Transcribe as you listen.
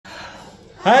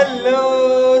Hello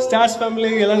stars family,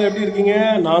 எல்லாரும் எப்படி இருக்கீங்க?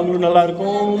 நாங்களும் நல்லா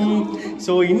இருக்கோம்.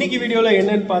 ஸோ இன்னைக்கு வீடியோவில்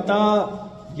என்னன்னு பார்த்தா,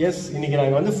 எஸ் இன்னைக்கு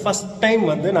நாங்கள் வந்து ஃபஸ்ட் டைம்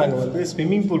வந்து நாங்கள் வந்து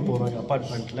ஸ்விம்மிங் பூல் போகிறோம் எங்கள்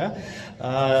அப்பார்ட்மெண்ட்டில்.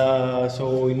 ஸோ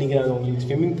இன்னைக்கு நாங்கள் உங்களுக்கு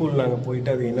ஸ்விம்மிங் பூல் நாங்கள்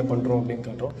போயிட்டு அது என்ன பண்ணுறோம் அப்படின்னு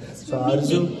காட்டுறோம். ஸோ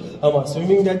அர்ஜுன், ஆமாம்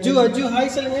ஸ்விம்மிங். அஜு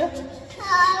ஹாய் சொல்லுங்க.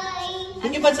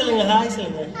 இங்கே பார்த்து சொல்லுங்க, ஹாய்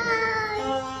சொல்லுங்க.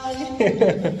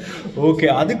 ஓகே,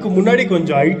 அதுக்கு முன்னாடி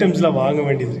கொஞ்சம் ஐட்டம்ஸ்லாம் வாங்க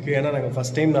வேண்டியது இருக்குது. ஏன்னா நாங்கள்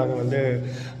ஃபஸ்ட் டைம் நாங்கள் வந்து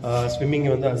ஸ்விம்மிங்கை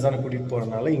வந்து அர்ஜானை கூட்டிகிட்டு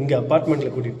போகிறனால, இங்கே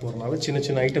அப்பார்ட்மெண்ட்டில் கூட்டிகிட்டு போகிறனால சின்ன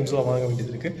சின்ன ஐட்டம்ஸ்லாம் வாங்க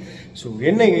வேண்டியது இருக்குது. ஸோ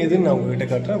என்ன ஏதுன்னு நான் உங்ககிட்ட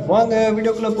காட்டுறேன், வாங்க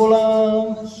வீடியோக்குள்ளே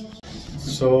போகலாம்.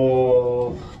 ஸோ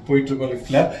போயிட்டுருக்கோம்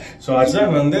லிஃப்டில். ஸோ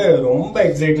அர்ஜான் வந்து ரொம்ப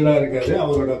எக்ஸைட்டடாக இருக்காரு.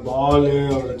 அவரோட பாலு,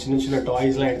 அவரோட சின்ன சின்ன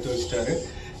டாய்ஸ்லாம் எடுத்து வச்சுட்டாரு.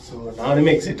 ஸோ நானுமே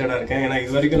எக்ஸைட்டடாக இருக்கேன். ஏன்னா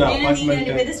இது வரைக்கும் நான்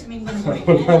அப்பார்ட்மெண்ட்டு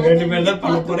நாங்கள் 2 பேர் தான்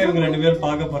பண்ண போகிறேன், இவங்க 2 பேர்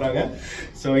பார்க்க போகிறாங்க.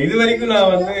 ஸோ இது வரைக்கும் நான்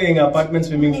வந்து எங்கள் அப்பார்ட்மெண்ட்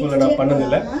ஸ்விம்மிங் பூலில் நான்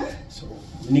பண்ணதில்லை. ஸோ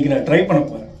இன்னைக்கு நான் ட்ரை பண்ண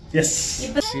போகிறேன். எஸ்,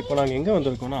 இப்போ நாங்கள் எங்கே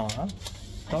வந்திருக்கோம்னா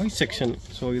டாய் செக்ஷன்.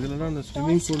 ஸோ இதில் தான் அந்த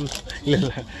ஸ்விம்மிங் பூல் இல்லை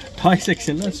டாய்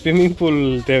செக்ஷன் தான், ஸ்விம்மிங் பூல்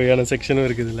தேவையான செக்ஷனும்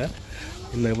இருக்குது. இதில்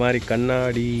இந்த மாதிரி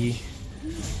கண்ணாடி,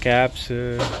 கேப்ஸு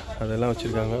அதெல்லாம்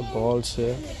வச்சுருக்காங்க. பால்ஸு,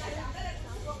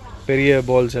 பெரிய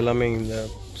பால்ஸ் எல்லாமே, இந்த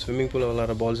ஸ்விம்மிங் பூலில்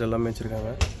விளாட்ற பால்ஸ் எல்லாமே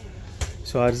வச்சுருக்காங்க.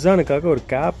 ஸோ அர்ஜானுக்காக ஒரு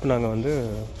கேப் நாங்கள் வந்து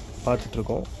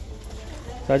பார்த்துட்ருக்கோம்.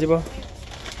 ராஜிபா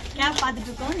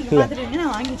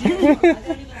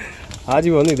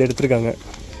ஆஜிபா வந்து இதை எடுத்திருக்காங்க.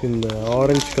 இந்த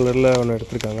ஆரஞ்சு கலரில் ஒன்று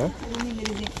எடுத்திருக்காங்க.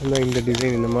 இந்த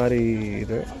டிசைன் இந்த மாதிரி.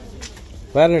 இது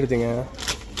வேறு என்ன எடுத்தீங்க?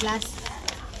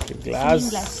 கிளாஸ்,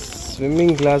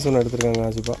 ஸ்விம்மிங் கிளாஸ் ஒன்று எடுத்திருக்காங்க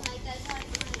ஆஜிபா.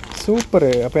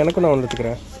 சூப்பரு. அப்போ எனக்கும் நான் ஒன்று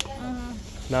எடுத்துக்கிறேன்.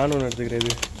 நானும் ஒன்று எடுத்துக்கிறேன்.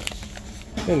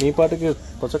 இது நீ பாட்டுக்கு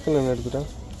பச்சைக்குன்னு ஒன்று எடுத்துட்டேன்.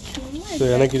 ஸோ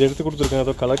எனக்கு இது எடுத்து கொடுத்துருக்கேன்.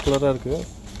 அதோ கலர் கலராக இருக்குது,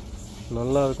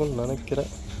 நல்லா இருக்கும்னு நினைக்கிறேன்.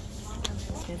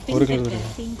 ஒரு கலர்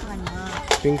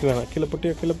பிங்க் வேணாம். கீழே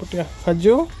போட்டியா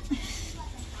அஜோ?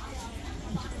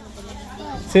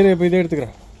 சரி, இப்போ இதை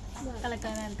எடுத்துக்கிறேன்.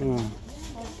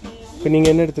 இப்போ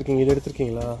நீங்கள் என்ன எடுத்துருக்கீங்க? இதை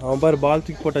எடுத்துருக்கீங்களா? அவன் பாரு, பால்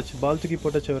தூக்கி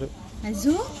போட்டாச்சு அவர்.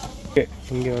 ஓகே,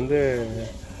 இங்கே வந்து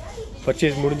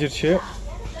பர்ச்சேஸ் முடிஞ்சிருச்சு.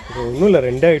 இப்போ ஒன்றும் இல்லை,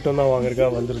 2 ஐட்டம் தான்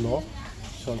வாங்கியிருக்கா வந்திருந்தோம்.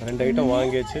 ஸோ அந்த 2 ஐட்டம்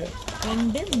வாங்கியாச்சு.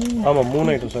 ஆமாம் 3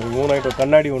 ஐட்டம், சாரி 3 ஐட்டம்.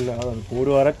 கண்ணாடி ஒன்று, அதான் ஒரு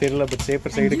வாரம் தெரியல, பட்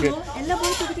சேஃபர் சைடுக்கு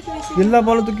எல்லா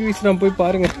பாலும் தூக்கி வீசிட்டு போய்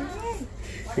பாருங்கள்.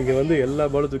 இங்கே வந்து எல்லா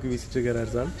பாலும் தூக்கி வீசிட்டு இருக்காரு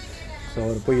அர்ஜான். ஸோ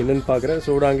அவர் போய் என்னென்னு பார்க்குறேன். ஸோ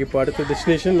அங்கே இப்போ அடுத்த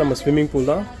டெஸ்டினேஷன் நம்ம ஸ்விம்மிங்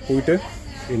பூல் தான். போயிட்டு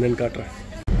என்னென்னு காட்டுறேன்.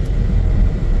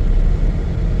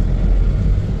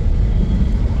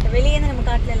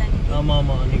 ஆமாம்,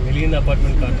 நீங்கள் வெளியே இந்த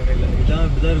அப்பார்ட்மெண்ட் காட்டவே இல்லை. இதான்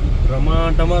இப்படிதான் இருக்கும்,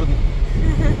 பிரமாண்டமாக இருக்கும்.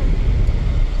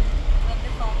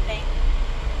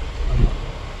 ஆமாம்,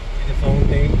 இது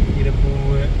ஃபவுண்டைன், இது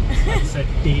பூவு,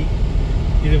 சட்டி,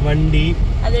 இது வண்டி,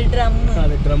 அது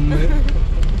ட்ரம்மு.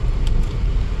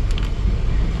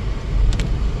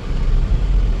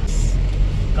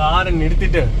 காரை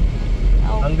நிறுத்திட்டு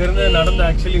அங்கேருந்து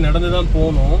நடந்து தான்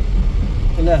போகணும்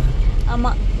இல்லை?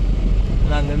 ஆமாம்,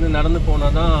 அங்கேருந்து நடந்து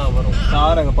போனால் தான் வரும்.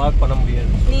 கார் அங்கே பார்க் பண்ண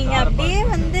முடியாது. நீங்கள் அப்படியே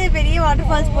வந்து பெரிய வாட்டர்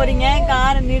ஃபால்ஸ் போகிறீங்க,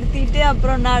 காரை நிறுத்திட்டு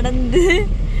அப்புறம் நடந்து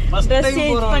ட்ரெஸ்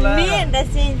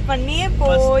சேஞ்ச் பண்ணி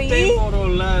போய்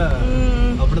போகிறோம்ல,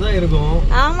 அப்படிதான் இருக்கும்.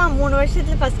 ஆமாம், 3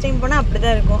 வருஷத்துல ஃபர்ஸ்ட் டைம் போனால்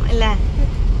அப்படிதான் இருக்கும் இல்லை?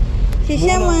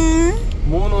 சிஷாமா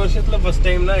 3 வருஷத்துல ஃபர்ஸ்ட்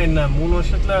டைம்னா என்ன? 3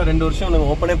 வருஷத்துல 2 வருஷம் எனக்கு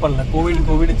ஓப்பனே பண்ணல.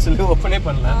 கோவிட் சொல்லி ஓப்பனே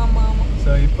பண்ணல. ஸோ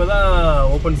இப்போதான்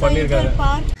ஓப்பன் பண்ணியிருக்காங்க.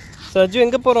 ஸோ அர்ஜு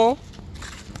எங்கே போகிறோம்?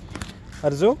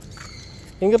 அர்ஜு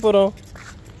எங்கே போகிறோம்?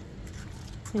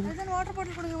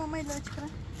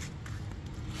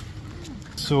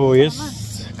 ஸோ எஸ்,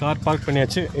 கார் பார்க்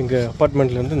பண்ணியாச்சு. எங்கள்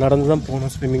அப்பார்ட்மெண்ட்லேருந்து நடந்து தான்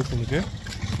போகணும் ஸ்விம்மிங் பூலுக்கு.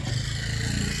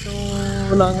 ஸோ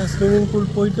நாங்கள் ஸ்விம்மிங்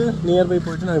பூல் போயிட்டு நியர்பை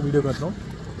போயிட்டு நாங்கள் வீடியோ காட்டுறோம்.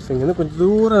 ஸோ இங்கேருந்து கொஞ்சம்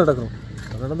தூரம் நடக்கிறோம்,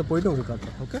 நடந்து போயிட்டு உங்களுக்கு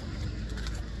காட்டுறோம். ஓகே,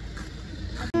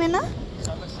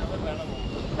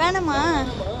 வேணாமா?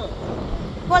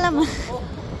 போலாமா?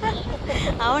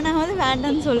 அவனாவது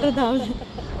வேண்டான்னு சொல்றதாவது.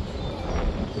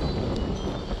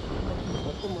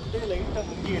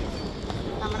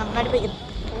 நம்ம முன்னாடி போய்க்கிறோம்.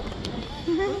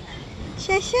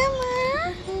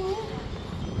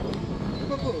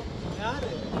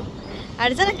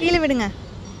 அடிச்சா கீழே விடுங்க,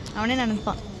 அவனே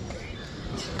நினைப்பான்.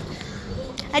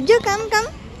 Aju come come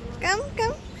come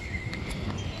come.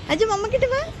 Aju mamma கிட்ட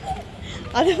வா.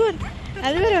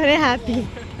 அது ஒரு ஒரே ஹாப்பி.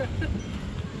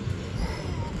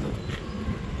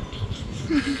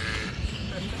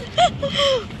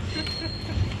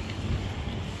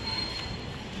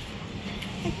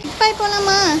 கிப்பாய்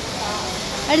போலாமா?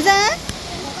 அடிதா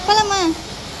போலாமா?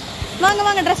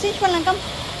 வாங்க ட்ரெஸ் சேஞ்ச் பண்ணலாம்.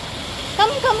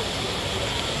 கம்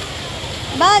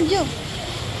பாஜு.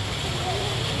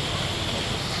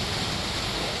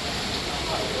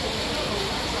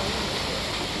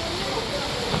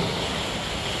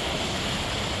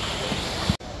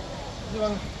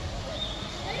 வாங்க.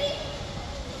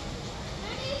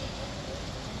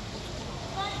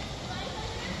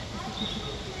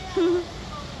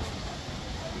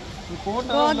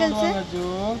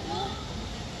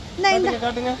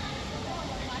 காட்டுங்க.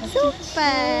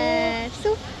 Super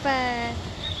super.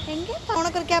 எங்க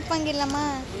உனக்கு ஒரு கேப் வாங்கிடலாமா?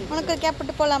 உனக்கு ஒரு கேப்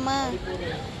போட்டு போலாமா?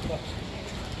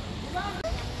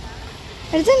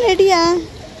 அர்ஜுன் ரெடியா?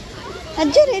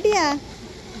 அர்ஜுன் ரெடியா?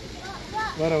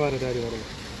 வர வர டாடி வர.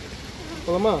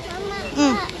 போலாமா?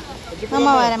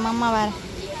 மாமா வரேன், மாமா வரேன்.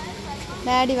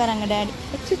 டாடி வராங்க, டாடி.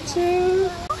 அச்சச்சோ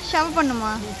ஷவ்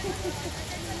பண்ணுமா?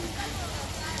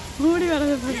 மூடி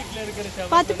வரது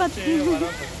பார்த்து பார்த்து.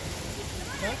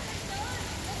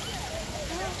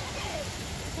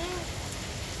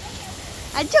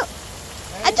 அச்சோ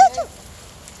அச்சோ அச்சோ.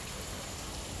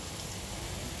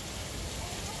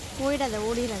 ஓடிடாத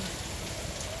ஓடிடாத.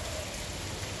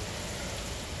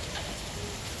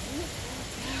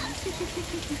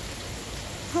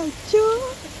 அச்சோ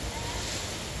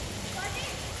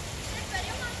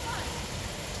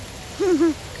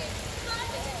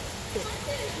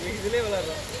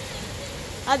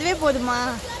அதுவே போதுமா?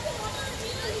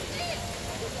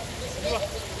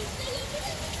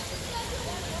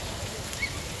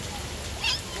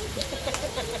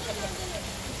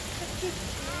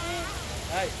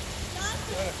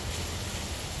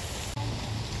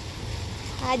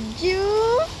 அஜு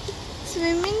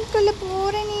ஸ்விம்மிங் குள்ள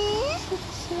போற நீ.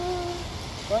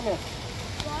 வாங்க.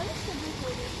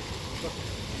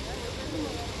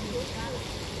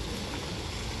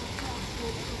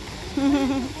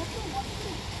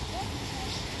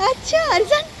 அச்சா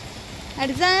அர்ஜன்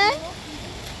அர்ஜன்.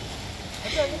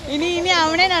 இனி இனி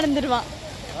அவனே நடந்துடுவான்.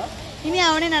 இனி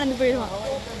அவனே நடந்து போயிடுவான்.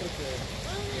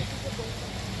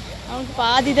 அவனுக்கு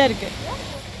பாதி தான் இருக்கு.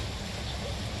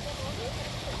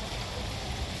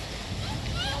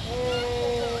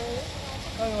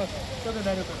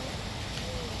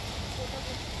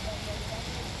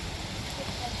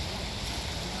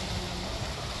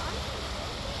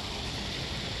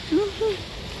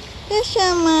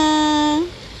 Bersama.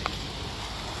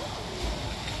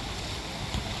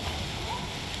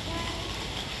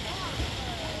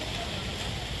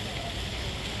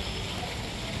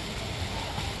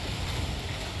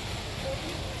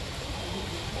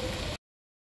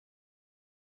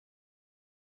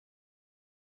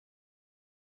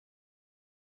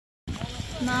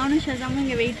 நானும் ஷசாமும்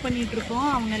இங்கே வெயிட் பண்ணிட்டு இருக்கோம்.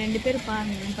 அவங்க ரெண்டு பேரும்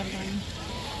பாருங்க என்ன பண்ணுறாங்க.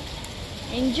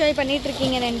 என்ஜாய் பண்ணிட்டு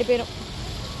இருக்கீங்க ரெண்டு பேரும்.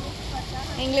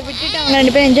 எங்களை விட்டுட்டு அவங்க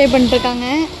ரெண்டு பேரும் என்ஜாய் பண்ணிட்டு இருக்காங்க.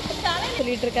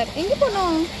 சொல்லிட்டு இருக்காரு. எங்கே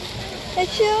போகணும்?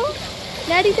 அச்சோ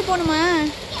டாடிகிட்ட போகணுமா?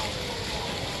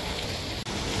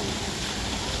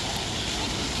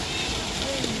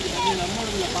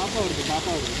 பாப்பா வருது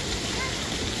பாப்பா வருது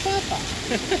பாப்பா.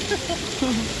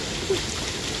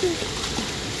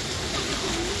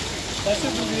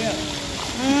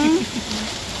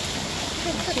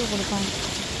 கொடுப்பாங்க.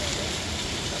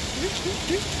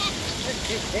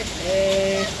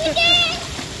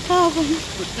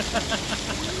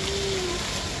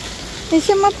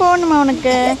 நிச்சயமா போகணுமா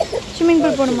உனக்கு? ஸ்விம்மிங்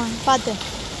பூல் போகணுமா? பார்த்து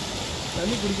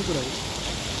தண்ணி குடிக்க கூடாது.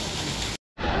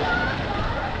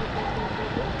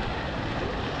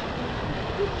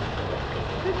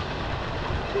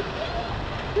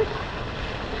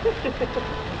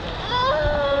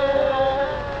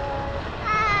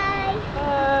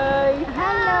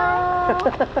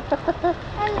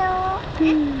 Hello.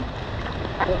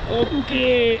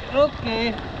 Okay, okay.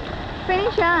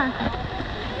 Finisha?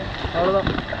 அவ்வளோதான்.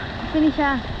 Finisha?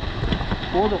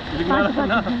 போதும். இதுக்கு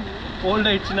மேலே ஓல்ட்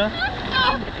ஆயிடுச்சுன்னா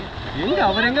எங்க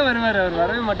அவர் எங்க வருவார்? அவர்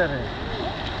வரவே மாட்டாரு.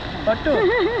 பட்டு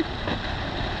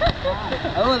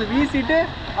அதுவும் அதை வீசிட்டு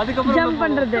அதுக்கப்புறம் ஜம்ப்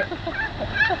பண்றது.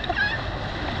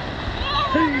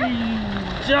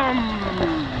 Jump.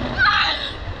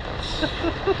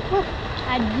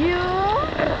 Aju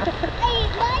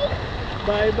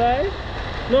by by.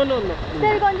 No no no.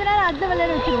 சரி கொஞ்ச நேரம் அதில்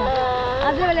விளையாட வச்சுருவோம்.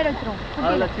 அதில் விளையாட வச்சுருவோம்.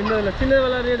 அதில் சின்ன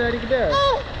விளையாடிட்டு அடிக்கிட்டு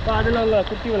அதில் உள்ள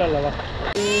குட்டி விளையாடலாம்.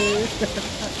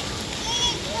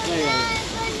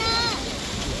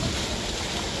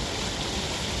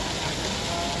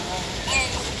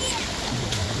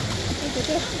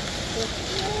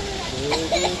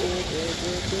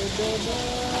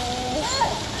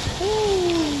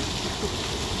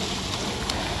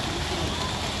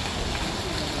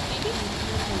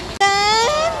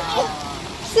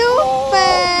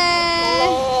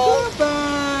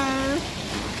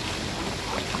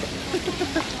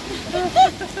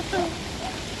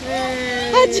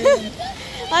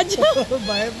 அஜு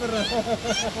பயப்படுறேன்.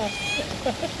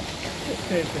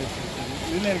 சரி சரி சரி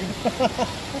இல்லை இருக்கு.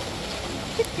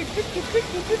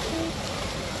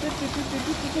 Bye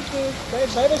bye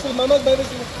sir, mama bye bye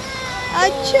sir.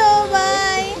 अच्छा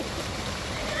bye.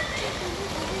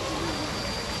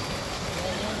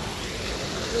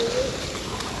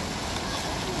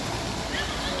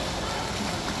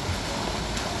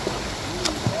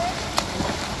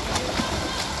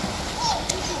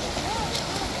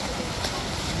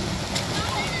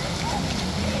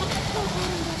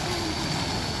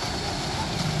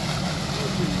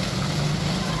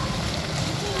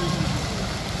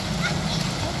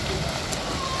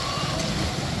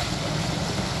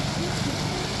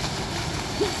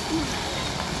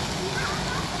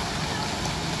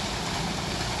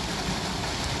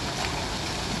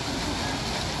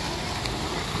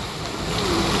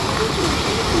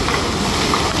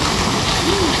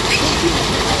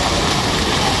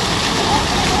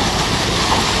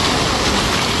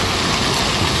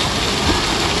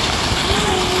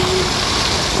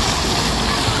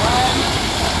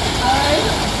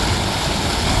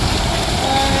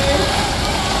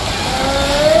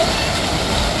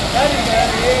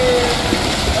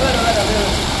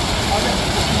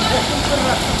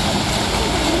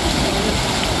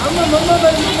 Mama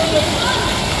bye mama.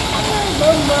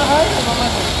 Mama hi mama.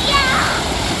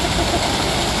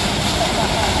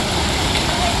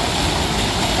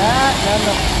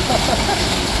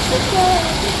 No.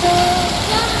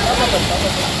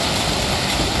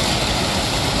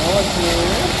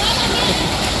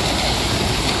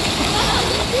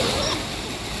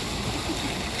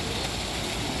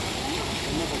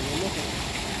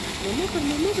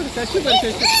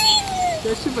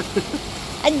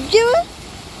 Ajju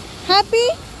happy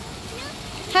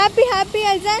happy happy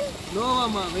अजन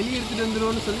நோவாமா வெளிய எடுத்துட்டு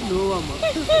வந்துருவோம்னு சொல்லி நோவாமா.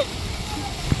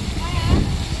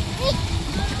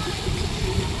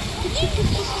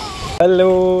 ஹலோ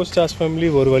ஸ்டார்ஸ் ஃபேமிலி,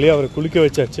 ஒரு வழியாக அவரை குளிக்க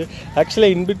வச்சாச்சு.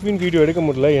 ஆக்சுவலாக இன்பிட்வீன் வீடியோ எடுக்க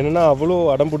முடியல, என்னென்னா அவ்வளோ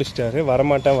அடம் பிடிச்சிட்டாரு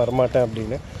வரமாட்டேன்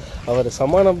அப்படின்னு. அவர்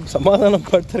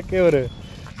சமாதானப்படுத்துறக்கே ஒரு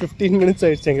 15 மினிட்ஸ்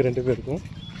ஆகிடுச்சு எங்கள் 2 பேருக்கும்.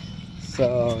 ஸோ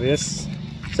எஸ்,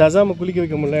 ஷசாமை குளிக்க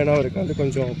வைக்க முடியல, ஏன்னா அவருக்கு வந்து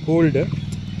கொஞ்சம் கோல்டு.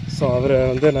 ஸோ அவரை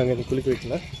வந்து நாங்கள் இன்னைக்கு குளிக்க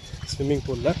வைக்கல ஸ்விம்மிங்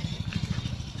பூலில்.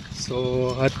 ஸோ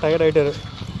அது டயர்ட் ஆகிட்டார்.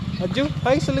 அஜு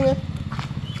ஹாய் சொல்லுங்கள்.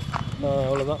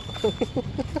 அவ்வளோதான்.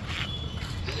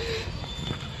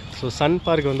 ஸோ சன்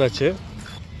பார்க் வந்தாச்சு.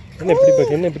 என்ன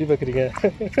எப்படி பார்க்குறீங்க?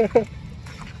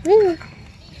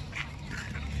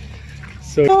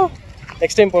 ஸோ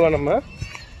நெக்ஸ்ட் டைம் போகலாமா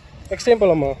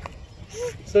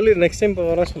சொல்லு. நெக்ஸ்ட் டைம்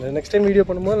வரேன் சொல்லு. நெக்ஸ்ட் டைம் வீடியோ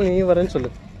பண்ணும்போது நீ வரேன்னு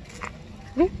சொல்லு.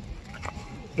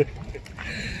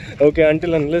 ஓகே,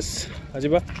 அன்டில் அன்லெஸ்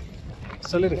அஜிபா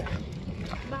சொல்லிடுங்க.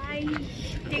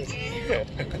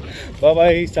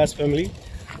 Bye Stars family.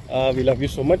 We love you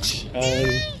so much and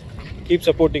keep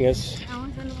supporting us.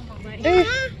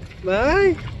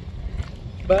 Bye.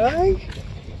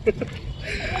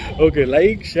 Okay,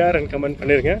 like, share and comment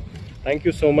பண்ணிருங்க. Thank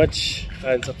you so much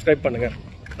and subscribe பண்ணுங்க.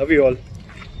 Love you all.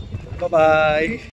 Bye.